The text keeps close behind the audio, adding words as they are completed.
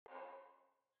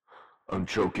I'm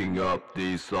choking up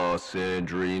these thoughts and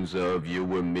dreams of you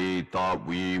and me. Thought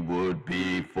we would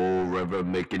be forever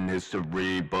making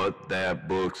history, but that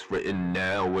book's written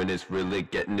now and it's really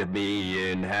getting to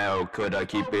me. And how could I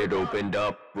keep it opened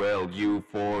up? Well, you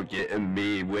forgetting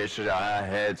me. Wish I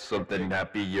had something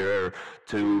happier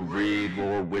to read,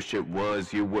 or wish it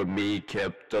was you and me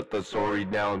kept up the story.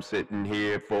 Now I'm sitting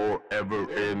here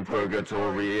forever in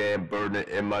purgatory and burn it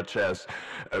in my chest.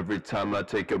 Every time I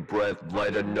take a breath,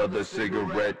 light another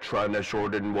cigarette, trying to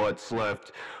shorten what's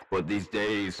left. But these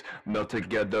days melt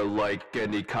together like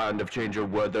any kind of change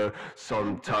of weather.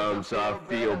 Sometimes I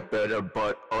feel better,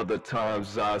 but other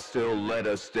times I still let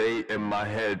her stay in my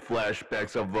head.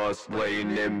 Flashbacks of us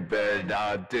laying in bed.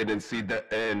 I didn't see the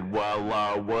end while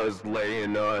I was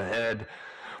laying ahead.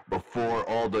 Before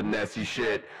all the nasty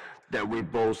shit that we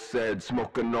both said,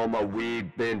 smoking on my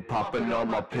weed, been popping on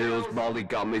my pills. Molly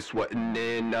got me sweating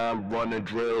in, I'm running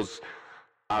drills.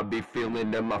 I be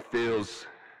feeling in my feels.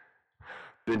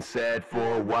 Been sad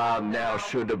for a while now,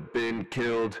 should've been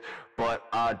killed, but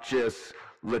I just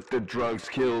let the drugs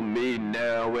kill me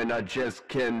now. And I just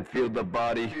can feel the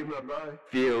body,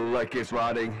 feel like it's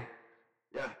rotting.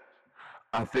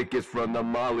 I think it's from the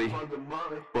Molly,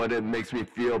 but it makes me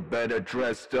feel better.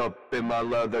 Dressed up in my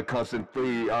leather,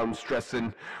 constantly I'm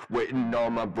stressing, waiting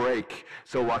on my break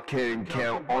so I can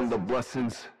count on the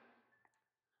blessings.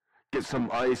 Get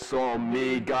some ice on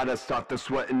me, gotta stop the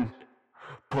sweating.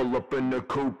 Pull up in the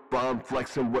coupe, I'm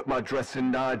flexing with my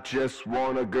dressing. I just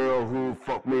want a girl who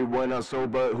fuck me when I'm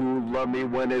sober, who love me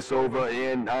when it's over.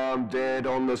 And I'm dead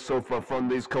on the sofa from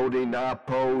these codeine I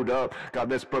pulled up. Got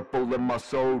this purple in my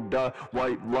soda,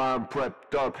 white lime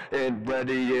prepped up and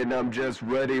ready. And I'm just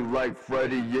ready like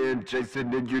Freddy and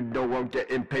Jason. And you know I'm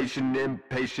getting impatient.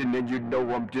 And you know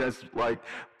I'm just like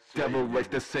devil like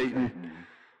the Satan.